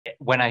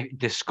when I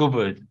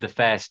discovered the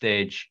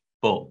Backstage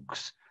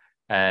books,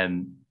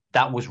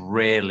 that was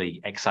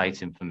really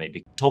exciting for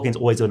me. Tolkien's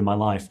always been in my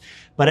life,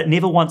 but it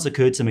never once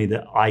occurred to me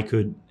that I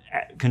could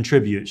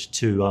contribute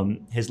to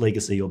his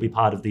legacy or be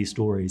part of these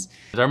stories.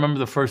 I remember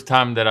the first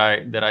time that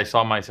I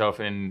saw myself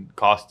in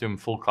costume,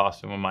 full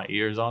costume, with my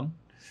ears on.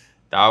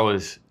 That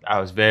was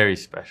very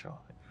special.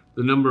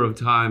 The number of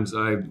times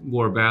I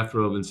wore a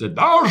bathrobe and said,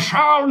 "Thou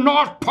shalt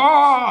not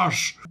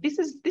pass." This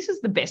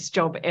is the best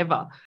job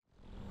ever.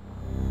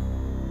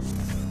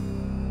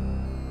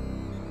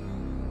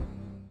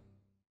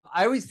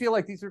 I always feel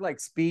like these are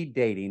like speed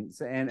dating,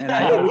 and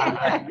I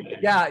always,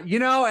 yeah, you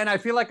know, and I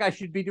feel like I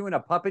should be doing a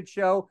puppet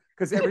show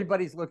because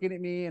everybody's looking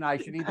at me, and I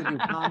should either do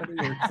comedy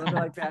or something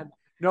like that.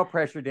 No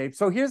pressure, Dave.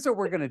 So here's what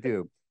we're gonna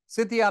do,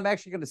 Cynthia. I'm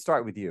actually gonna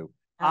start with you.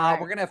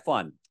 We're gonna have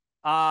fun.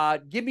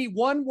 Give me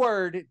one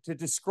word to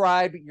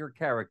describe your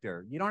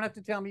character. You don't have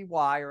to tell me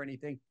why or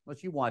anything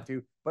unless you want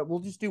to, but we'll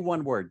just do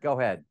one word. Go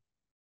ahead.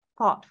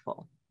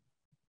 Thoughtful.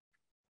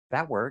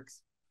 That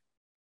works.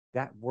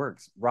 That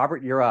works.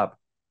 Robert, you're up.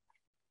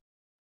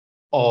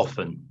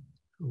 Orphan.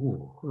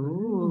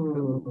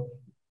 Ooh.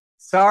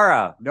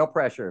 Sara, no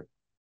pressure.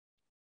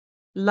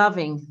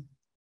 Loving.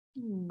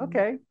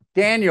 Okay.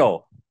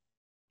 Daniel.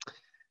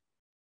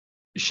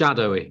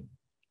 Shadowy.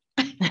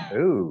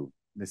 Ooh,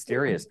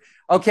 mysterious.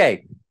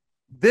 Okay.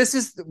 This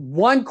is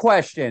one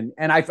question,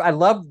 and I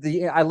love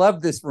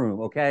this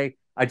room, okay?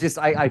 I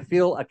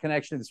feel a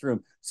connection in this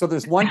room. So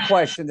there's one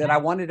question that I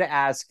wanted to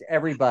ask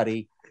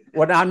everybody.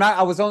 Well,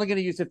 I was only going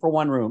to use it for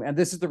one room, and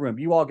this is the room.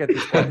 You all get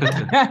this question.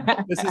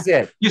 This is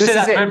it. You this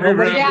said is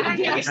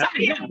that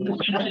it.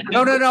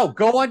 No.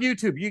 Go on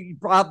YouTube.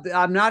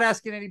 I'm not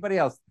asking anybody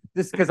else.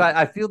 This because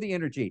I feel the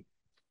energy.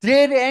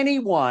 Did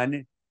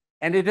anyone,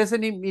 and it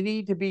doesn't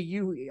need to be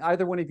you,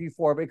 either one of you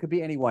four, but it could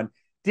be anyone.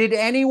 Did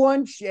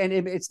anyone, and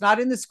it's not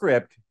in the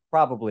script,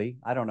 probably.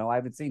 I don't know. I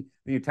haven't seen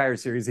the entire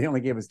series. They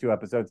only gave us 2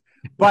 episodes.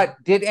 But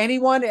did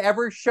anyone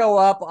ever show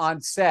up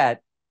on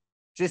set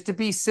just to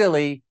be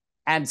silly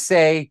and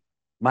say,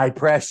 "My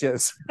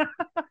precious"?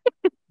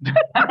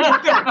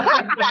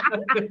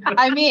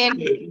 I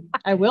mean,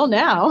 I will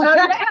now.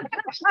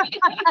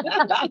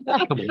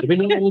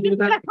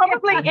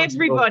 Probably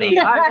everybody.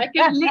 I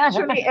reckon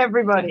literally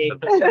everybody.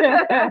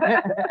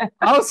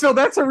 Oh, so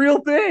that's a real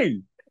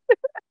thing.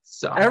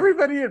 So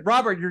Everybody,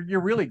 Robert,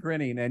 you're really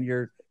grinning and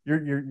you're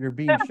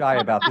being shy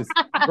about this.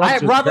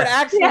 Robert,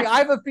 actually, I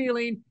have a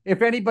feeling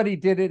if anybody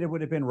did it, it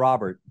would have been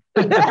Robert.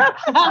 I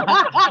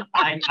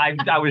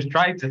was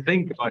trying to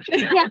think, but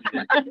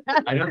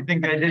I don't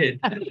think I did.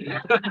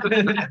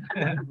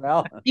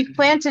 Well, You've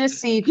planted a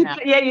seed now.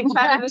 Yeah, you've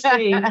planted a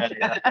seed.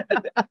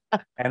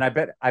 and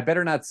I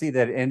better not see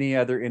that any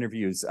other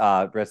interviews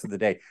rest of the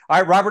day. All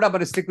right, Robert, I'm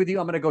going to stick with you.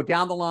 I'm going to go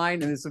down the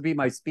line, and this will be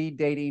my speed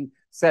dating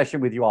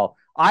session with you all.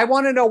 I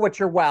want to know what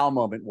your wow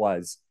moment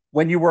was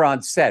when you were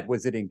on set.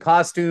 Was it in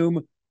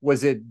costume?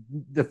 Was it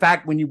the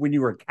fact when you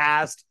were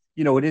cast?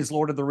 You know, it is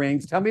Lord of the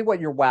Rings. Tell me what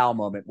your wow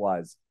moment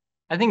was.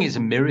 I think it's a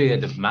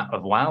myriad of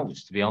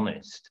wows, to be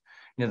honest.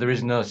 You know, there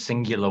is no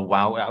singular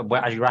wow.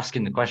 As you're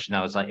asking the question,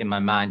 I was like, in my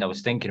mind, I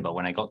was thinking about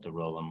when I got the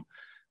role and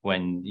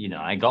when, you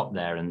know, I got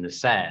there and the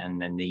set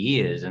and then the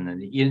years and then,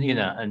 you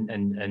know,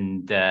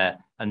 and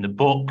the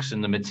books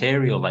and the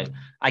material. Like,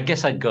 I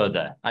guess I'd go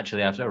there.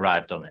 Actually, I've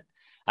arrived on it.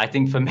 I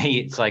think for me,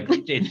 it's like,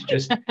 it's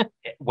just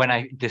when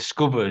I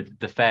discovered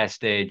the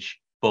Backstage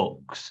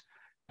books,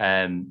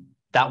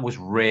 that was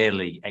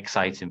really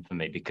exciting for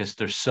me because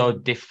they're so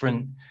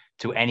different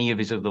to any of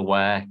his other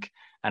work.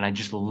 And I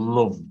just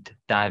loved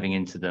diving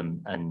into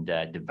them and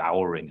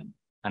devouring them.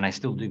 And I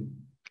still do.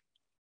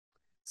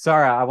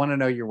 Sara, I want to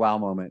know your wow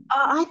moment.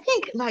 I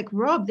think, like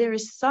Rob, there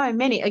is so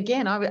many.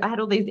 Again, I had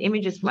all these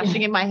images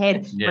flashing in my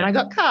head when I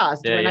got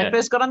cast, when I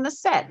first got on the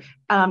set.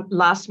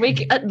 Last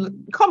week at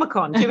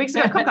Comic-Con, 2 weeks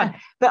ago at Comic-Con.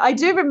 But I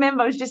do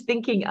remember, I was just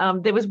thinking,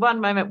 there was one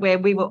moment where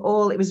we were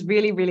all, it was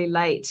really, really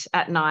late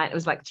at night. It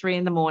was like 3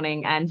 a.m.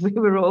 and we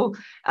were all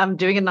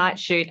doing a night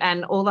shoot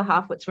and all the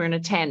half-wits were in a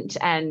tent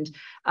and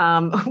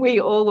we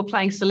all were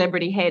playing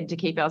celebrity head to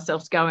keep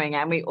ourselves going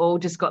and we all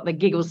just got the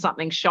giggles,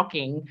 something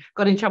shocking,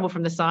 got in trouble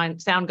from the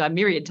sound guy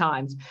myriad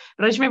times.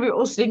 But I just remember we were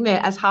all sitting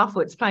there as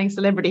half-wits playing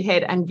celebrity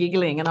head and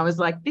giggling and I was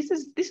like, this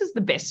is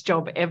the best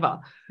job ever.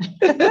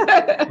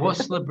 What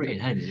celebrity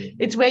head is it?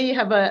 It's where you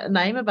have a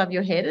name above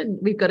your head and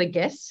we've got to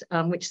guess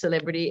which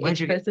celebrity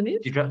each person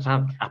is. Do you have to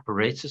have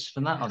apparatus for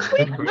that?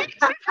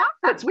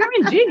 We're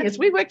ingenious.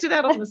 We worked it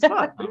out on the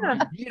spot.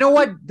 Yeah. You know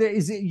what?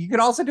 You can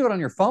also do it on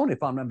your phone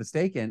if I'm not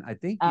mistaken. I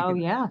think.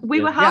 Yeah.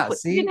 We were half.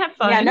 We didn't have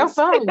phones. Yeah, no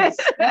phones. No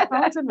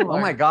phones oh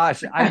my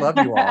gosh, I love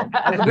you all.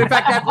 In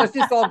fact, let's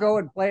just all go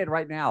and play it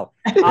right now.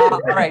 All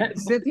right,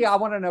 Cynthia, I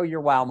want to know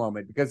your wow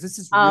moment because this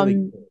is really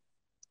cool.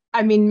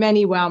 I mean,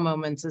 many wow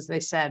moments, as they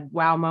said.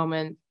 Wow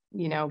moment,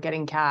 you know,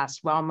 getting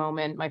cast. Wow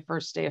moment, my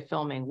first day of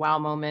filming. Wow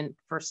moment,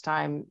 first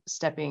time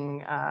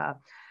stepping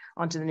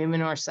onto the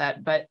Numenor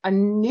set. But a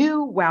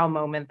new wow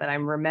moment that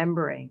I'm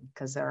remembering,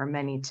 because there are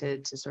many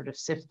to sort of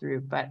sift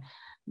through, but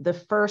the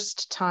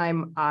first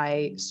time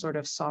I sort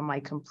of saw my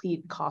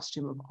complete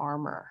costume of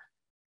armor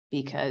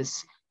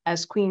because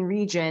as Queen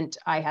Regent,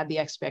 I had the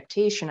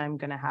expectation I'm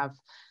going to have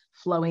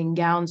flowing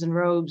gowns and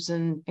robes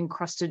and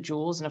encrusted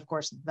jewels. And of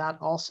course, that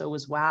also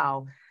was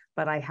wow.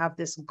 But I have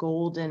this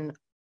golden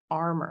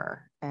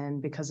armor,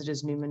 and because it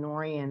is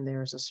Númenorian,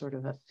 there's a sort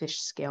of a fish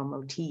scale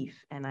motif,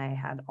 and I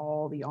had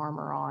all the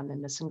armor on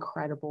and this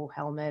incredible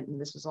helmet, and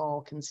this was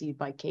all conceived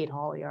by Kate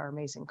Hawley, our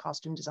amazing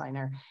costume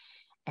designer.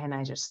 And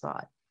I just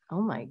thought,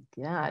 oh my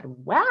God,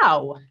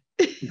 wow.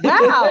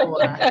 Wow.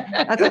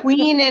 A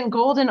queen in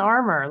golden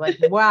armor, like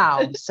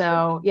wow.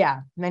 So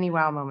yeah, many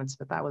wow moments,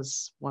 but that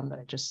was one that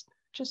I just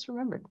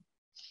remembered.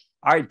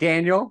 All right,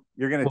 Daniel,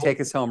 you're going to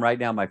take us home right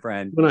now, my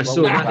friend. When I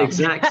saw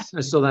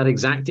that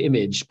exact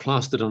image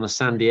plastered on a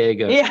San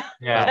Diego. Yeah.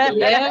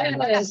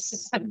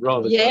 Yes.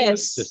 Rather,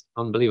 Yes. just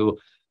unbelievable.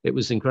 It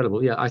was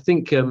incredible. Yeah, I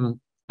think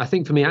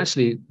for me,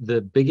 actually,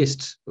 the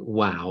biggest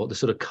wow, the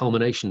sort of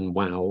culmination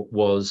wow,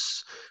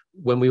 was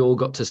when we all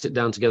got to sit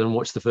down together and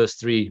watch the first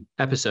 3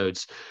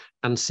 episodes,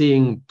 and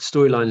seeing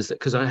storylines that,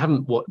 because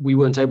we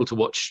weren't able to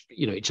watch,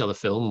 each other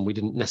film, and we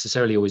didn't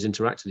necessarily always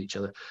interact with each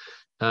other.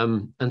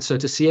 And so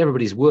to see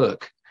everybody's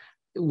work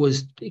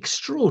was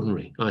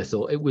extraordinary. I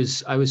thought I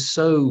was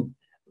so,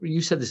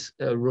 you said this,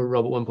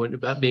 Rob, at one point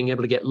about being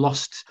able to get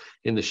lost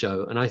in the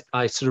show. And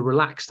I sort of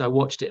relaxed. I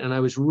watched it and I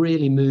was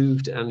really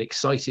moved and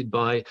excited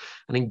by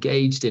and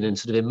engaged in and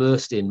sort of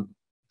immersed in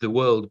the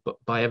world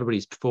by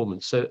everybody's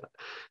performance. So,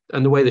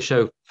 and the way the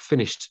show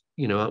finished,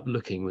 up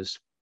looking was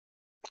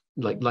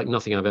like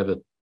nothing I've ever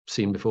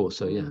seen before.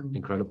 So yeah,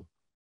 incredible.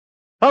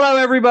 Hello,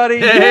 everybody.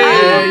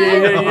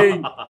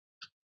 Hey.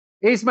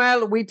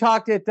 Ismael, we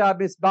talked at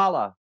Miss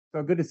Bala.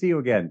 So good to see you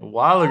again. A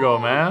while ago,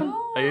 man.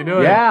 How you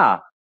doing? Yeah.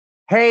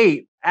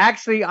 Hey,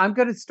 actually, I'm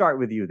going to start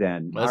with you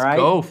then. Let's all right?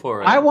 go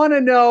for it. I want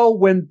to know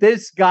when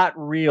this got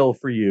real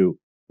for you.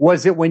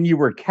 Was it when you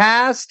were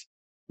cast?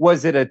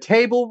 Was it a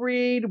table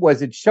read?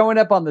 Was it showing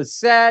up on the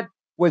set?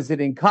 Was it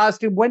in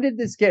costume? When did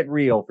this get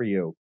real for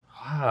you?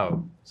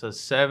 Wow, it's a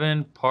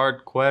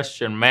 7-part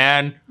question,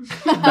 man.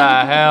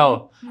 The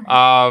hell?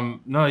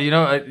 No,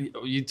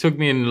 you took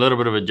me in a little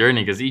bit of a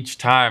journey, because each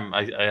time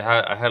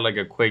I had like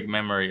a quick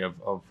memory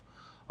of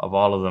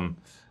all of them.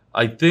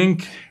 I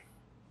think,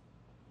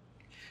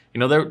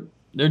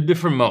 they're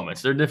different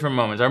moments. They're different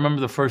moments. I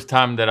remember the first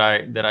time that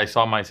I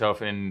saw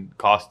myself in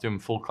costume,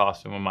 full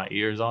costume, with my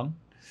ears on.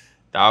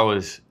 That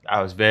was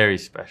very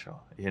special,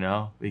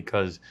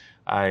 because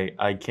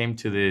I came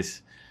to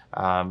this.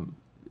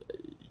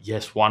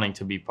 Yes, wanting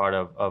to be part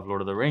of Lord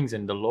of the Rings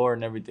and the lore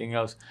and everything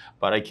else,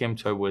 but I came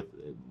to it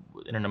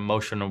in an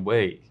emotional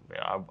way.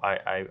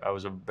 I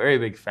was a very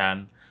big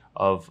fan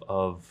of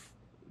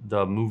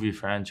the movie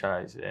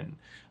franchise, and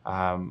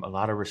a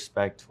lot of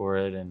respect for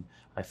it, and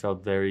I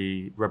felt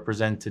very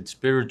represented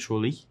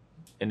spiritually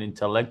and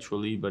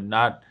intellectually, but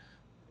not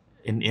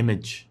in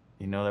image.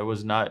 There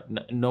was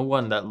no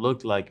one that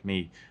looked like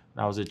me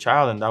when I was a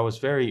child, and that was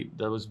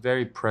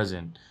very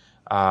present.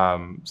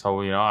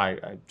 So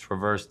I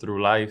traversed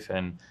through life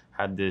and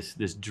had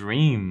this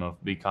dream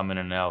of becoming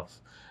an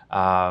elf.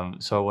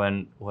 So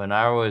when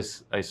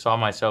I saw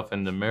myself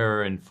in the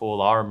mirror in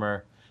full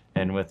armor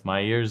and with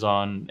my ears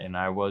on, and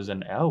I was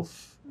an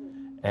elf,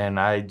 and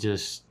I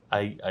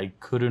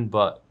couldn't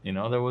but,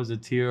 there was a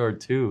tear or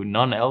two,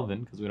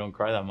 non-elven, because we don't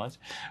cry that much,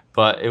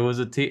 but it was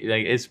a tear,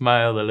 like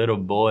Ismael, the little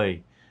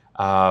boy,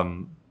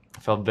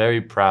 felt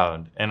very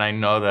proud. And I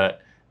know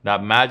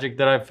that magic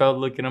that I felt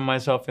looking at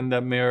myself in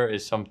that mirror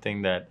is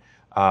something that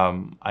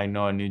I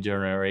know a new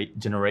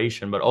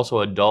generation, but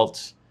also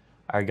adults,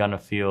 are gonna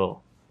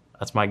feel.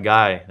 That's my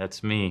guy.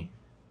 That's me.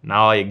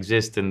 Now I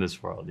exist in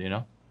this world,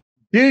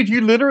 Dude,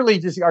 you literally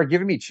just are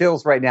giving me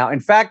chills right now. In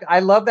fact, I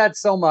love that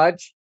so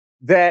much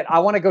that I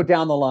want to go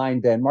down the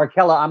line then.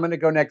 Markella, I'm going to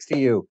go next to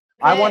you.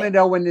 Okay. I want to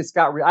know when this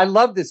got real. I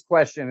love this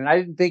question, and I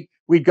didn't think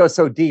we'd go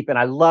so deep, and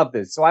I love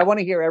this. So I want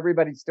to hear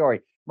everybody's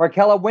story.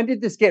 Markella, when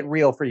did this get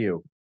real for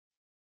you?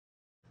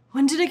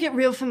 When did it get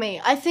real for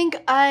me? I think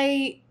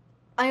I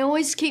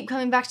always keep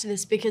coming back to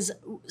this, because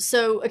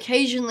so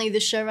occasionally the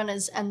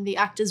showrunners and the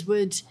actors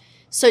would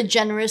so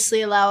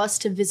generously allow us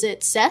to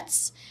visit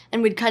sets,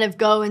 and we'd kind of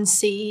go and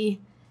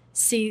see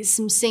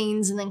some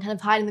scenes and then kind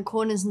of hide in the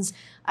corners. And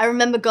I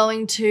remember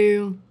going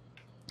to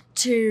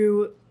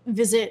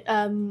visit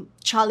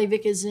Charlie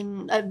Vickers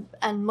and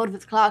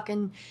Mordred Clark,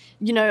 and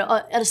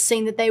at a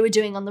scene that they were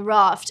doing on the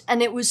raft,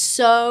 and it was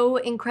so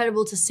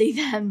incredible to see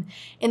them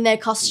in their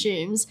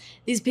costumes.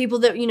 These people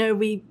that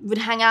we would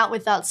hang out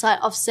with outside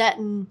off set,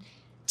 and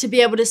to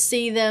be able to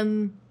see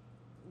them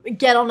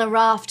get on a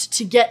raft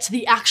to get to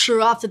the actual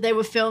raft that they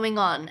were filming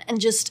on, and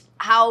just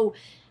how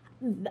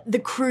the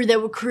crew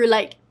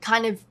like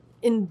kind of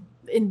in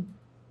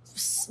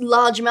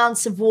large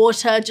amounts of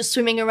water, just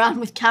swimming around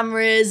with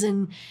cameras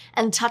and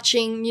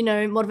touching,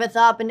 Mordred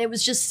up. And it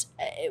was just,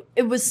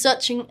 it was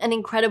such an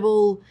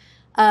incredible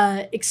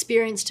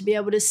experience to be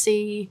able to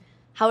see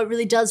how it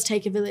really does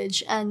take a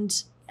village,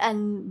 and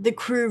the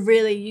crew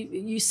really,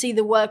 you see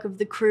the work of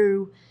the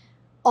crew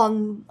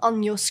on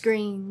your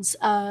screens,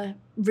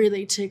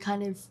 really, to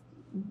kind of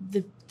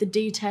the the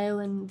detail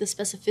and the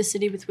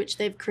specificity with which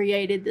they've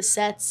created the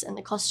sets and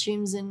the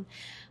costumes. And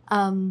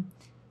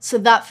so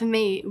that for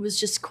me, it was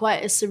just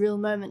quite a surreal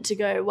moment to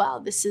go, wow,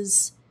 this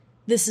is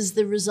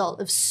the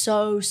result of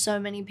so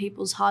many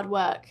people's hard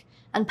work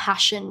and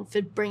passion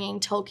for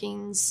bringing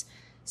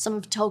some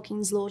of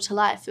Tolkien's lore to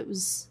life. It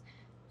was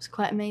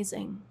quite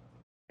amazing.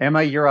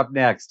 Emma, you're up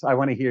next. I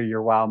want to hear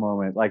your wow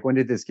moment. Like, when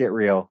did this get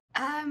real?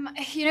 I've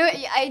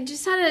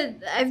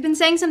been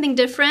saying something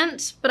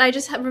different, but I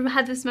just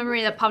had this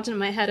memory that popped into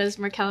my head as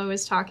Markella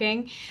was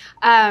talking.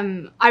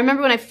 I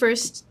remember when I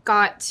first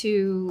got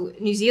to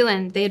New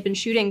Zealand, they had been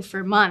shooting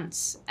for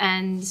months,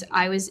 and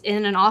I was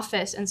in an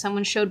office and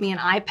someone showed me an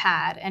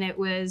iPad, and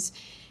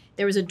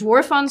there was a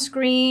dwarf on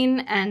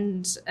screen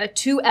and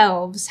 2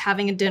 elves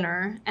having a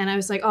dinner. And I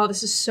was like, oh,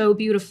 this is so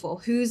beautiful.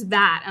 Who's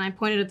that? And I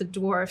pointed at the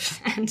dwarf,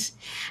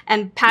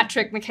 and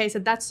Patrick McKay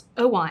said, that's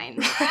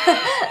Owain.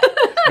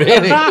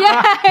 Really?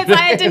 Yes,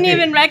 I didn't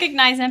even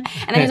recognize him.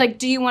 And then he's like,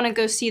 do you want to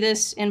go see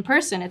this in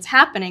person? It's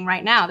happening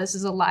right now. This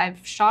is a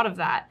live shot of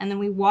that. And then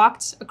we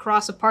walked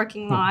across a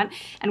parking lot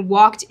and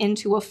walked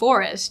into a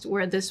forest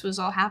where this was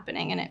all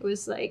happening. And it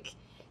was like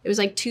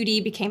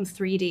 2D became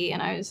 3D.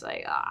 And I was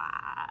like,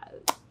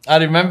 I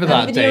remember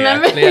that day,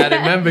 actually. I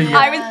remember you.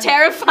 I was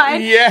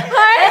terrified. Yeah.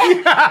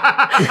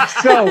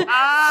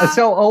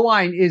 So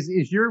Owain,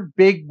 is your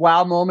big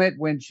wow moment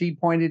when she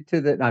pointed to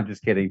the... No, I'm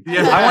just kidding.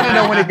 Yeah. I want to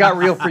know when it got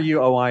real for you,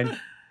 Owain.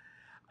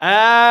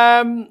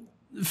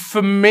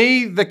 For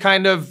me, the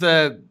kind of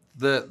the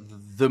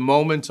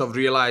moment of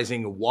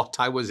realizing what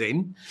I was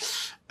in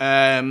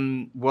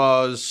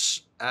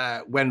was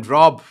when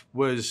Rob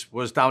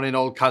was down in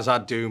old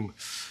Khazad-dûm,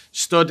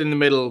 stood in the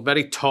middle,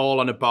 very tall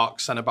on a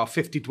box, and about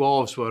 50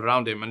 dwarves were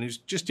around him, and he was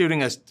just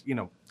doing a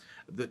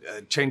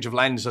change of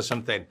lens or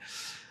something.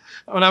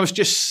 And I was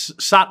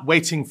just sat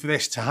waiting for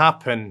this to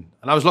happen,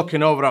 and I was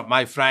looking over at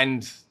my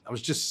friend. I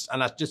just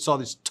saw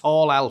this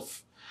tall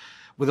elf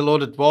with a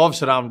load of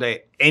dwarves around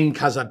it in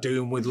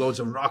Khazad-dûm with loads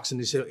of rocks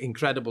and this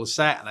incredible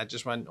set, and I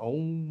just went, oh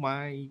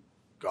my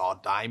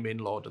God, I'm in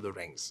Lord of the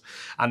Rings.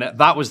 And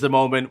that was the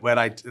moment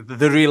where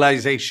the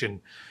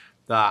realization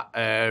that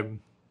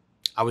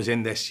I was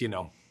in this,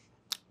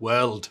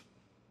 world.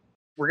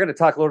 We're going to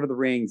talk Lord of the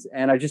Rings,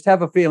 and I just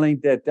have a feeling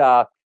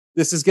that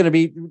this is going to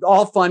be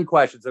all fun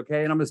questions,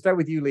 okay? And I'm going to start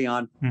with you,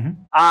 Leon. Mm-hmm.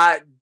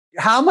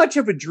 How much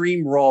of a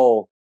dream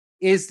role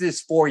is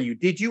this for you?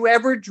 Did you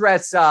ever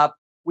dress up?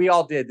 We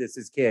all did this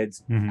as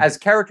kids, as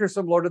characters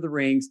from Lord of the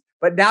Rings,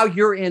 but now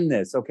you're in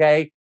this,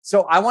 okay?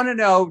 So I want to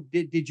know,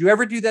 did you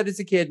ever do that as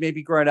a kid,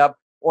 maybe growing up,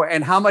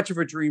 and how much of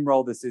a dream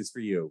role this is for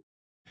you?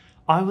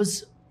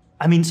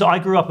 So I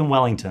grew up in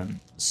Wellington.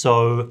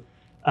 So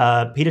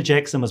Peter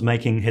Jackson was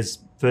making his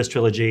first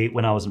trilogy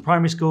when I was in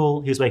primary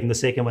school. He was making the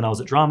second when I was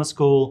at drama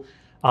school.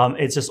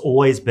 It's just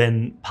always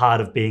been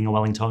part of being a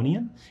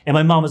Wellingtonian. And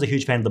my mum was a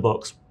huge fan of the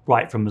books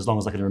right from as long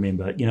as I can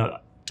remember.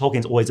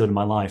 Tolkien's always been in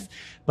my life.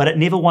 But it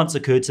never once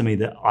occurred to me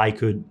that I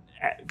could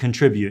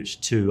contribute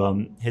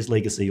to his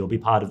legacy or be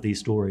part of these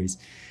stories.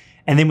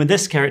 And then when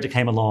this character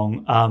came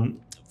along,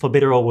 for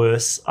better or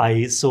worse,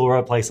 I saw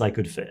a place I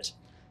could fit.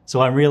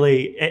 So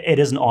it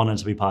is an honor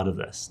to be part of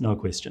this, no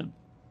question.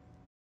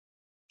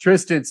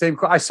 Trystan, same.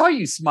 I saw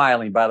you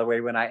smiling, by the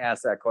way, when I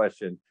asked that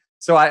question.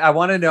 So I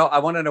want to know. I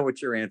want to know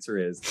what your answer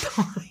is.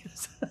 I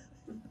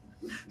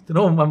don't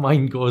know where my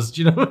mind goes.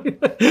 Do you know?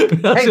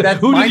 Hey,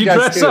 that's who did you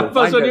dress too. up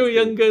as when you were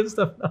younger and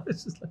stuff? No,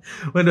 it's just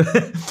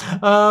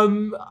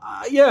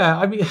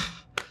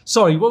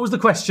sorry. What was the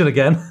question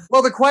again?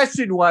 Well, the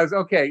question was,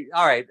 okay,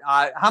 all right.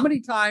 How many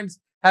times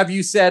have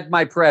you said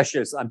 "my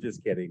precious"? I'm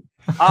just kidding.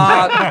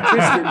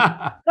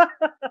 Trystan,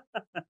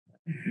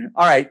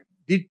 all right.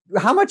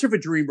 How much of a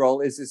dream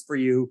role is this for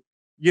you?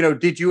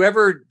 Did you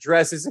ever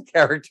dress as a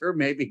character?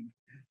 Maybe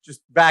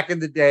just back in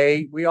the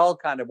day, we all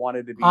kind of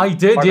wanted to be. I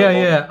did,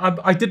 yeah.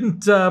 I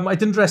didn't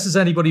dress as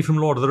anybody from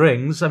Lord of the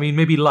Rings. I mean,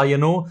 maybe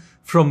Lionel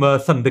from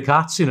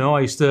Thundercats. I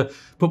used to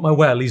put my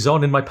wellies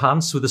on in my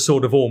pants with a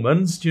sword of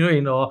omens.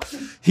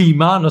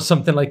 He-Man or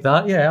something like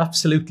that. Yeah,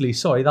 absolutely.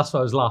 Sorry, that's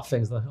why I was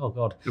laughing. Like, oh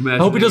God, I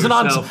hope he doesn't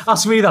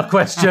ask me that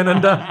question.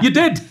 And you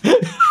did.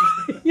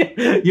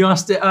 You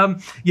asked it.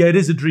 It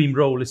is a dream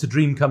role. It's a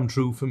dream come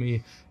true for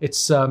me.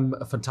 It's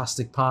a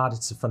fantastic part.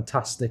 It's a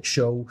fantastic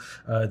show.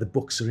 The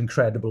books are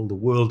incredible. The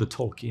world that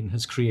Tolkien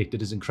has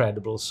created is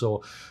incredible.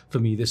 So for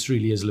me, this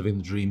really is living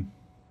the dream.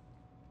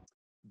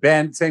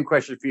 Ben, same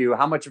question for you.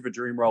 How much of a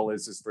dream role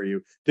is this for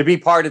you to be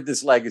part of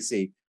this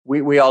legacy?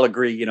 We all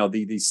agree,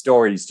 these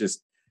stories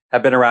just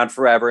have been around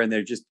forever and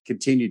they just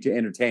continue to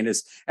entertain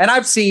us. And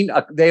I've seen,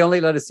 they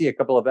only let us see a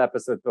couple of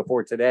episodes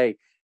before today.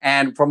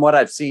 And from what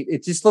I've seen,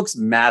 it just looks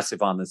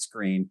massive on the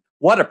screen.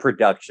 What a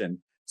production.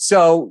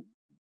 So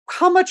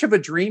how much of a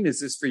dream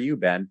is this for you,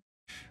 Ben?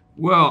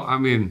 Well,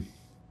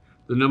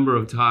 the number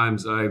of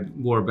times I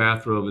wore a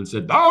bathrobe and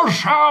said, "Thou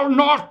shalt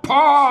not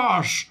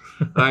pass,"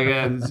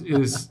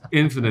 is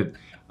infinite.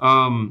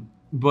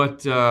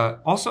 But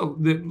also,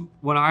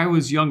 when I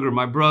was younger,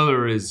 my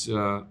brother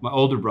my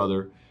older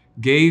brother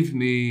gave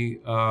me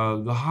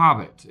The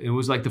Hobbit. It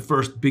was like the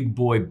first big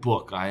boy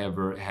book I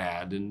ever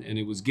had, and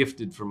it was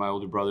gifted from my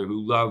older brother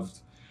who loved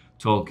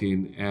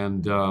Tolkien,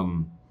 and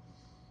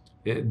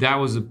that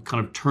was a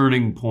kind of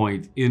turning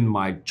point in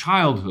my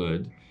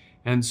childhood.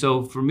 And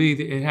so for me,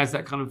 it has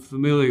that kind of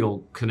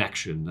familial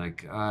connection.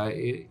 Like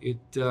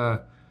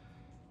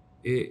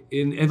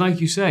and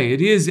like you say,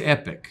 it is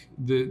epic.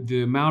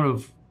 The amount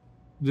of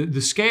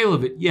the scale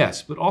of it,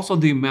 yes, but also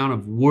the amount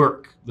of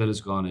work that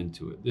has gone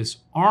into it. This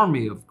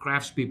army of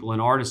craftspeople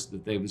and artists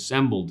that they've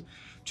assembled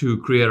to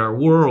create our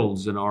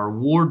worlds and our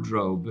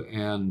wardrobe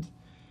and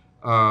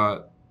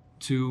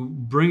to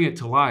bring it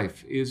to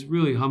life is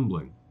really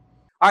humbling.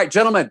 All right,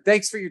 gentlemen,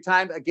 thanks for your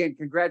time. Again,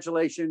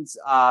 congratulations.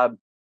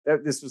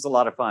 This was a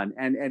lot of fun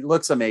and it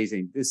looks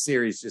amazing. This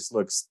series just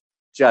looks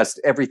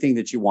everything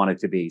that you want it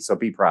to be. So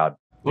be proud.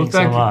 Well,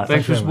 thank you.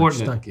 Thanks for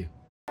supporting it. Thank you.